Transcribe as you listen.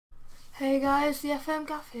Hey guys, the FM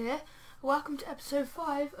Gaff here. Welcome to episode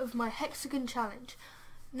 5 of my Hexagon challenge.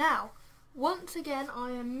 Now, once again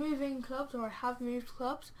I am moving clubs, or I have moved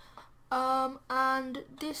clubs, and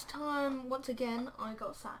this time, once again, I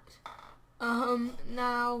got sacked.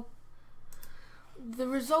 Now, the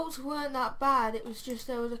results weren't that bad, it was just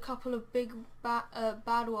there was a couple of big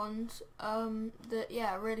bad ones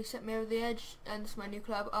that really set me over the edge, and it's my new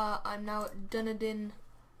club. I'm now at Dunedin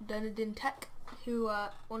Tech, who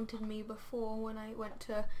wanted me before when I went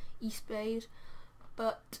to East Bays,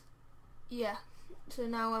 but yeah, so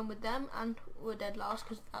now I'm with them and we're dead last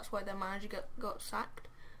because that's why their manager got sacked.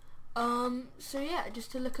 So yeah,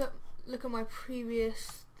 just to look at my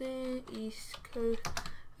previous thing, East Coast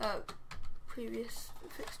previous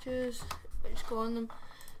fixtures. I just go on them,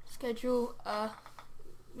 schedule.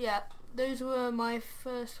 Yeah, those were my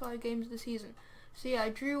first 5 games of the season. So yeah, I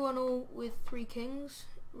drew 1-1 with 3 Kings.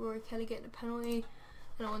 Rory Kelly getting a penalty,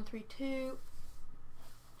 and I won 3-2.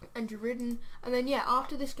 Andrew Ridden, and then yeah,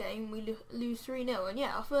 after this game we lose 3-0, and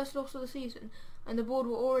yeah, our first loss of the season. And the board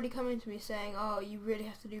were already coming to me saying, "Oh, you really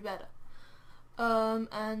have to do better."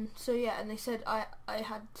 And so yeah, and they said I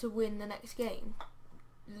had to win the next game,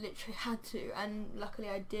 literally had to, and luckily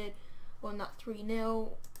I did. Won that 3-0,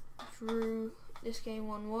 drew this game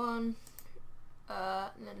 1-1,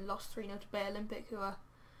 and then lost 3-0 to Bay Olympic, who are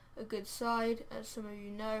a good side, as some of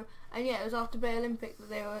you know. And yeah, it was after Bay Olympic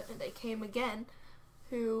that they came again,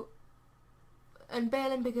 and Bay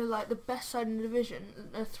Olympic are like the best side in the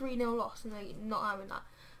division, a 3-0 loss, and they not having that.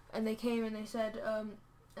 And they came and they said, and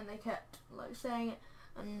they kept like saying it,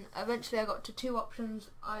 and eventually I got to 2 options: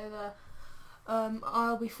 either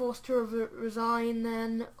I'll be forced to resign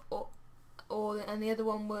then, and the other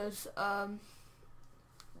one was I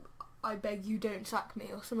beg you don't sack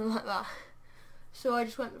me, or something like that. So I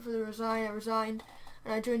just went for the resign. I resigned,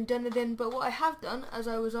 and I joined Dunedin. But what I have done, as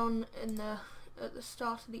I was on at the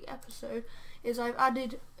start of the episode, is I've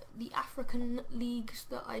added the African leagues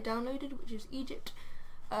that I downloaded, which is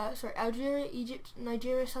Algeria, Egypt,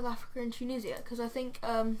 Nigeria, South Africa, and Tunisia. Because I think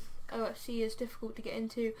N.U.F.C is difficult to get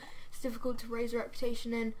into. It's difficult to raise a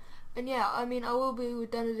reputation in. And yeah, I mean, I will be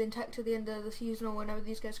with Dunedin Tech to the end of the season, or whenever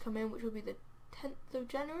these guys come in, which will be the 10th of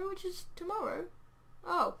January, which is tomorrow.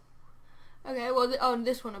 Oh. Okay, well,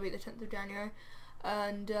 this one will be the 10th of January,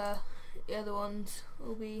 and the other ones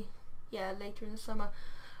will be, later in the summer.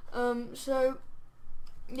 So,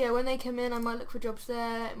 yeah, when they come in, I might look for jobs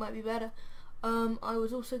there. It might be better. I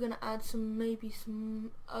was also going to add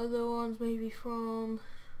some other ones, maybe from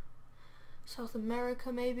South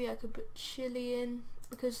America, maybe. I could put Chile in,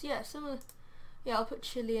 because, I'll put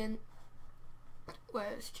Chile in.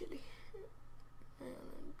 Where is Chile?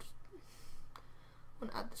 I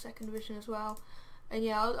want to add the 2nd division as well, and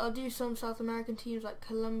yeah, I'll do some South American teams like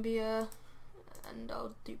Colombia, and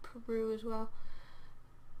I'll do Peru as well.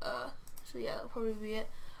 So yeah, that'll probably be it.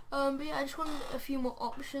 But yeah, I just wanted a few more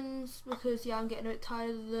options because I'm getting a bit tired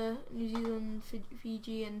of the New Zealand,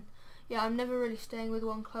 Fiji, and yeah, I'm never really staying with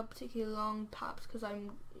one club particularly long, perhaps because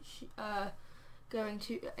I'm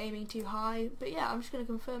aiming too high. But yeah, I'm just going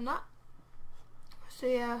to confirm that. So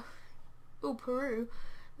yeah, Peru.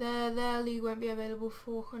 Their league won't be available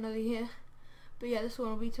for another year, but yeah, this one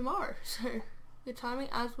will be tomorrow, so good timing,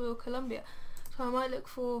 as will Colombia. So I might look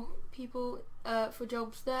for people for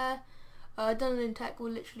jobs there. Dunedin Tech will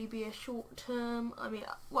literally be a short term. I mean,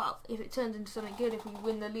 well, if it turns into something good, if we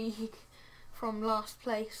win the league from last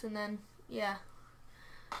place, and then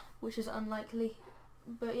which is unlikely.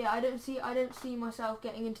 But yeah, I don't see myself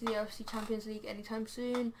getting into the N.U.F.C Champions League anytime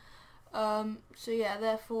soon. So yeah,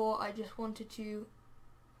 therefore I just wanted to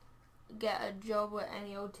get a job at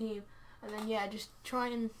any old team, and then just try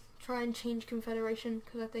and change confederation,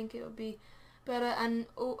 because I think it would be better. And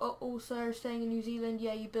also staying in New Zealand,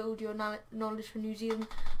 you build your knowledge from New Zealand.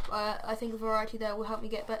 I think a variety there will help me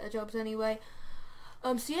get better jobs anyway. So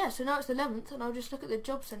now it's the 11th, and I'll just look at the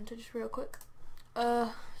job centre just real quick.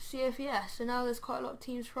 So now there's quite a lot of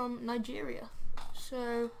teams from Nigeria,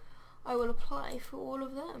 so I will apply for all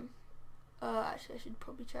of them. Actually, I should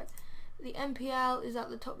probably check. The MPL is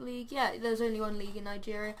at the top league. Yeah, there's only 1 league in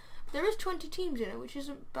Nigeria. There is 20 teams in it, which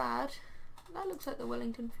isn't bad. That looks like the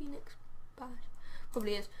Wellington Phoenix badge.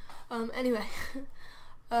 Probably is. Anyway.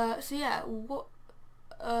 So yeah, what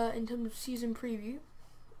in terms of season preview,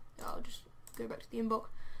 I'll just go back to the inbox.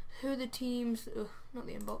 Who are the teams? Not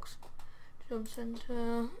the inbox. Job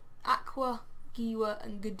Centre. Aqua, Giwa,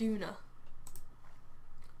 and Gaduna.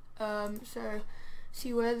 So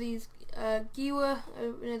see where these Giwa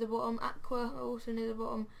are near the bottom, Aqua are also near the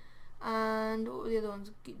bottom, and what were the other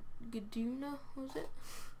ones? Gaduna, was it?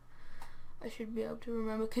 I should be able to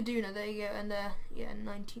remember. Kaduna, there you go, and they're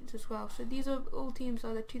 19th as well. So these are all teams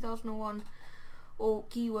either 2001 or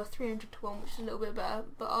Giwa 300 to 1, which is a little bit better.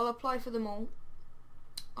 But I'll apply for them all.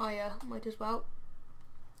 I might as well.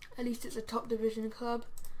 At least it's a top division club,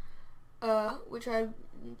 which I've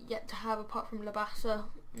yet to have apart from Labasa,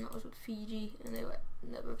 and that was with Fiji, and they were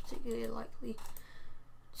never particularly likely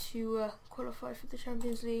to qualify for the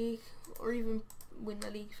Champions League or even win the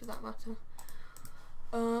league for that matter.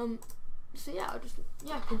 So yeah, I'll just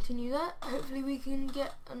continue that. Hopefully we can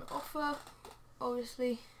get an offer.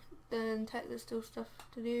 Obviously, then in Tech there's still stuff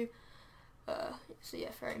to do. So yeah,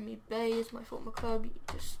 Ferrymead Bay is my former club. You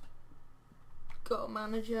just got a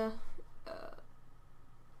manager.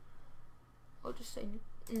 I'll just say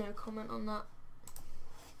no comment on that.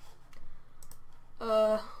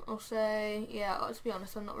 I'll say, to be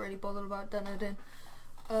honest, I'm not really bothered about Dunedin.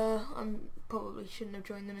 I probably shouldn't have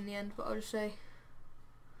joined them in the end, but I'll just say,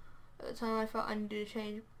 at the time I felt I needed a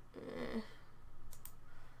change. I'll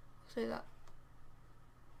say that.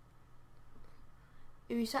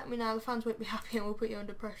 If you sack me now, the fans won't be happy and will put you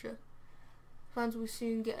under pressure. Fans will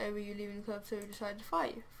soon get over you leaving the club, so we decided to fire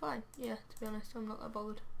you. Fine, yeah, to be honest, I'm not that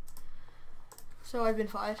bothered. So I've been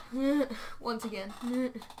fired. Once again.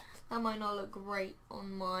 That might not look great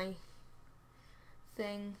on my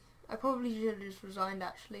thing. I probably should have just resigned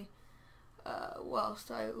actually, whilst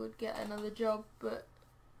I would get another job, but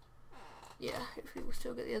yeah, hopefully we'll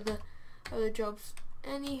still get the other jobs.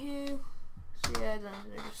 Anywho, so yeah, then I'm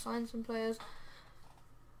gonna just sign some players.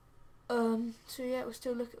 So yeah, we're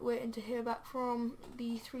still waiting to hear back from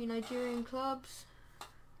the 3 Nigerian clubs.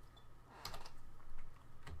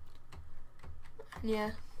 And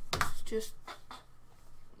yeah, it's just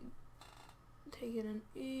taking an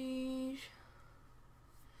ease.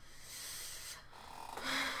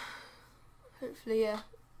 Hopefully, yeah,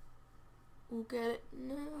 we'll get it.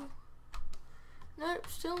 Nope,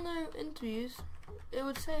 still no interviews. It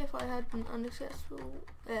would say if I had an unsuccessful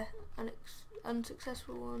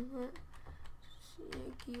one, right? So,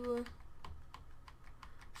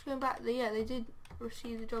 just going back, they did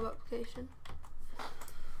receive the job application.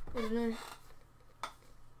 I don't know.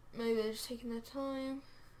 Maybe they're just taking their time.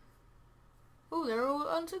 Oh, they're all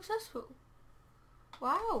unsuccessful.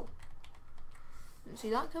 Wow. Didn't see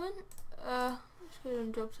that coming. Let's go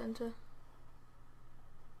on job centre.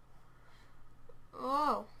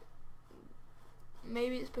 Wow.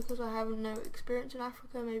 Maybe it's because I have no experience in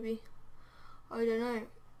Africa, maybe. I don't know.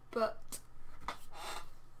 But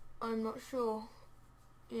I'm not sure.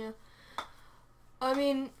 Yeah. I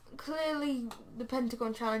mean, clearly the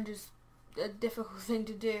Pentagon Challenge is a difficult thing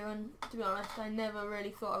to do, and to be honest, I never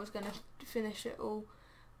really thought I was going to finish it all.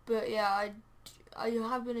 But yeah, I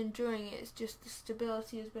have been enjoying it. It's just the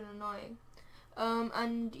stability has been annoying.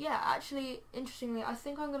 And yeah, actually, interestingly, I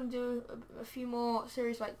think I'm going to do a few more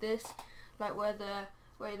series like this, like where they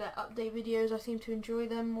update videos. I seem to enjoy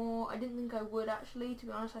them more. I didn't think I would actually, to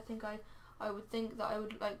be honest. I think I would think that I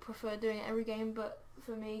would prefer doing it every game, but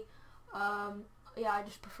for me, yeah, I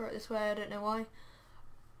just prefer it this way. I don't know why.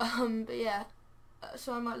 But yeah,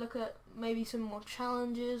 so I might look at maybe some more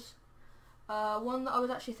challenges. One that I was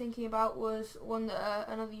actually thinking about was one that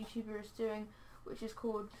another YouTuber is doing, which is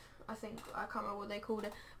called, I can't remember what they called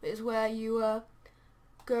it, but it's where you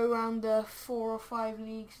go around the 4 or 5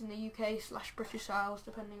 leagues in the UK/British Isles,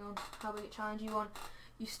 depending on how big a challenge you want.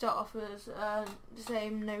 You start off as the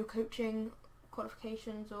same, no coaching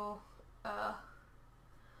qualifications, or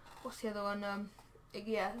what's the other one?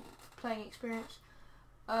 Yeah, playing experience.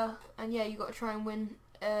 And yeah, you got to try and win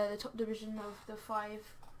the top division of the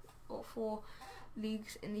 5 or 4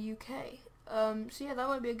 leagues in the UK. So yeah, that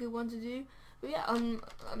might be a good one to do. But yeah, I'm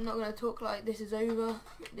not going to talk like this is over.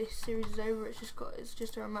 This series is over. It's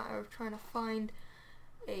just a matter of trying to find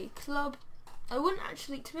a club. I wouldn't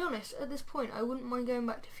actually, to be honest, at this point, I wouldn't mind going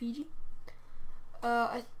back to Fiji.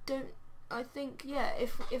 I think yeah,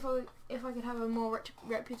 if I could have a more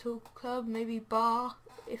reputable club, maybe Bar,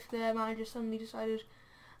 if their manager suddenly decided.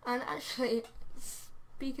 And actually,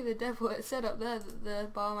 speak of the devil, it said up there that the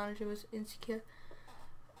Bar manager was insecure.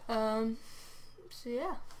 So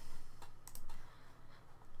yeah.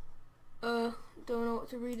 Don't know what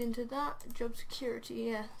to read into that. Job security,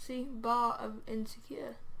 yeah. See, Bar of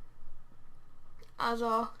insecure. As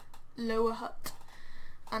are Lower Hut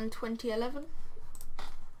and 2011.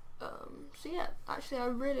 So yeah, actually I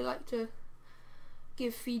really like to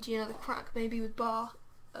give Fiji another crack, maybe with Bar.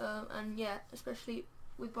 And yeah, especially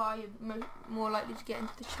with Bar, you're more likely to get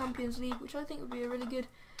into the Champions League, which I think would be a really good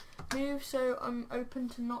move. So I'm open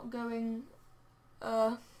to not going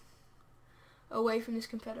away from this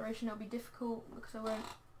confederation. It'll be difficult because I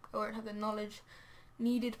won't have the knowledge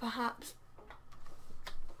needed perhaps,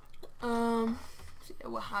 So yeah,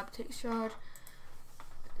 Wahab takes charge.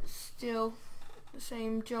 Still the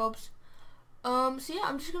same jobs. So yeah,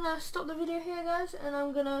 I'm just gonna stop the video here, guys, and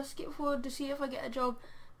I'm gonna skip forward to see if I get a job.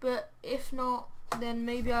 But if not, then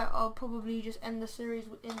maybe I'll probably just end the series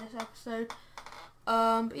in this episode.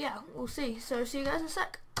 But yeah, we'll see. So see you guys in a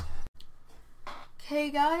sec. Okay,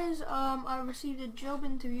 guys, I received a job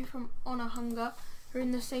interview from Honor Hunger. They're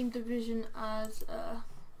in the same division as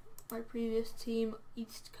my previous team,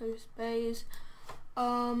 East Coast Bays.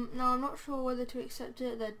 Now I'm not sure whether to accept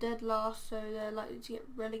it. They're dead last, so they're likely to get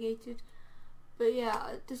relegated. But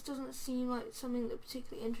yeah, this doesn't seem like something that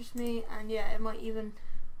particularly interests me, and yeah, it might even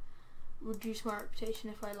reduce my reputation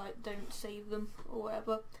if I don't save them or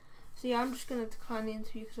whatever. So yeah, I'm just gonna decline the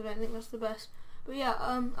interview because I don't think that's the best. But yeah,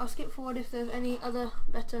 I'll skip forward if there's any other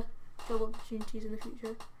better job opportunities in the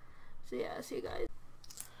future. So yeah, see you guys.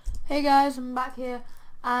 Hey guys, I'm back here,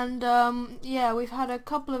 and yeah, we've had a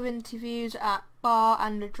couple of interviews at Bar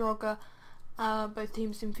and Nadroga, both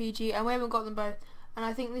teams in Fiji, and we haven't got them both. And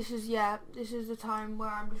I think this is the time where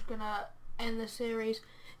I'm just gonna end the series.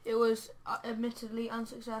 It was admittedly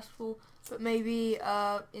unsuccessful, but maybe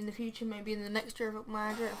in the future, maybe in the next year of Football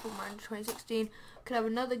Manager, Football Manager 2016, could have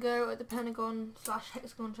another go at the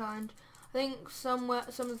Pentagon/Hexagon challenge. I think some of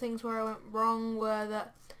the things where I went wrong were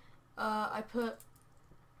that I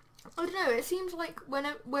don't know. It seems like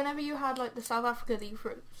whenever you had like the South Africa League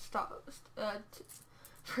for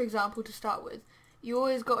example, to start with, you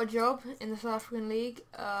always got a job in the South African League.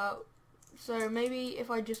 So maybe if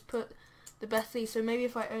I just put the best league, so maybe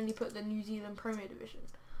if I only put the New Zealand Premier Division,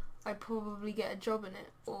 I'd probably get a job in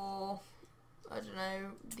it, or I don't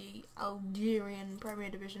know, the Algerian Premier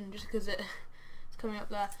Division, just because it's coming up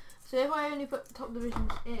there. So if I only put top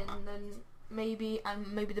divisions in, then maybe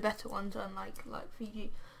the better ones, unlike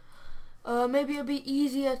Fiji, maybe it'll be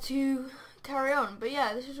easier to carry on. But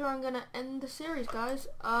yeah, this is where I'm gonna end the series, guys.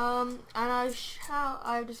 And I've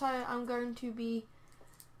decided I'm going to be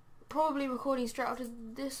probably recording straight after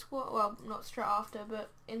this one. Well, not straight after, but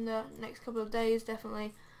in the next couple of days,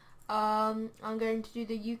 definitely. I'm going to do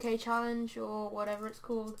the UK challenge, or whatever it's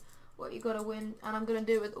called, what you gotta win, and I'm gonna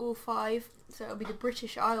do it with all 5. So it'll be the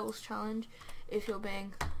British Isles challenge, if you're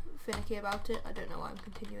being finicky about it. I don't know why I'm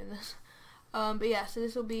continuing this. But yeah, so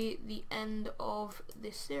this will be the end of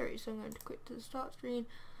this series. So I'm going to quit to the start screen,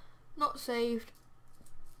 not saved,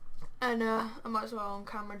 and I might as well on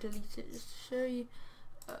camera delete it just to show you.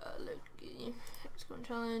 Hexagon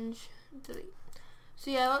challenge, delete. So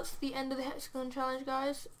yeah, that's the end of the Hexagon challenge,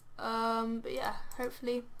 guys. But yeah,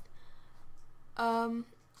 hopefully I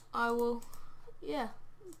will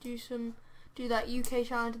do that UK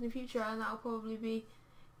challenge in the future, and that'll probably be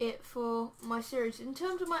it for my series. In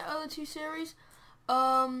terms of my other 2 series,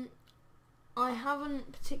 I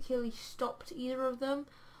haven't particularly stopped either of them.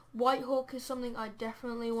 Whitehawk is something I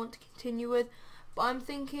definitely want to continue with, but I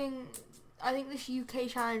think this UK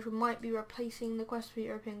challenge might be replacing the Quest for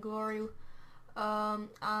European Glory,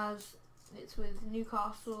 as it's with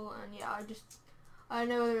Newcastle, and yeah, I don't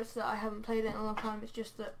know whether it's that I haven't played it in a long time, it's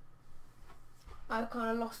just that I've kind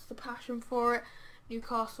of lost the passion for it.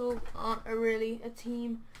 Newcastle aren't really a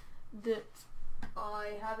team that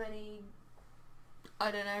I have any,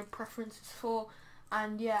 I don't know, preferences for,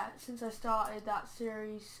 and yeah, since I started that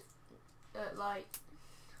series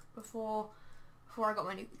before I got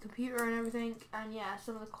my new computer and everything, and yeah,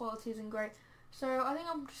 some of the quality isn't great, so I think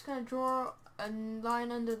I'm just going to draw a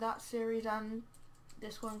line under that series and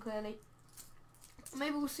this one clearly.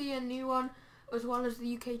 Maybe we'll see a new one as well as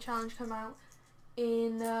the UK challenge come out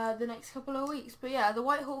in the next couple of weeks. But yeah, the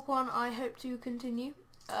Whitehawk one I hope to continue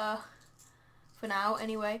for now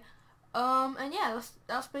anyway. And yeah,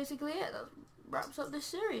 that's basically it. That wraps up this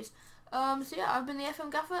series. So yeah, I've been the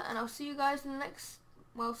FM Gaffer, and I'll see you guys in the next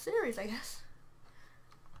series, I guess.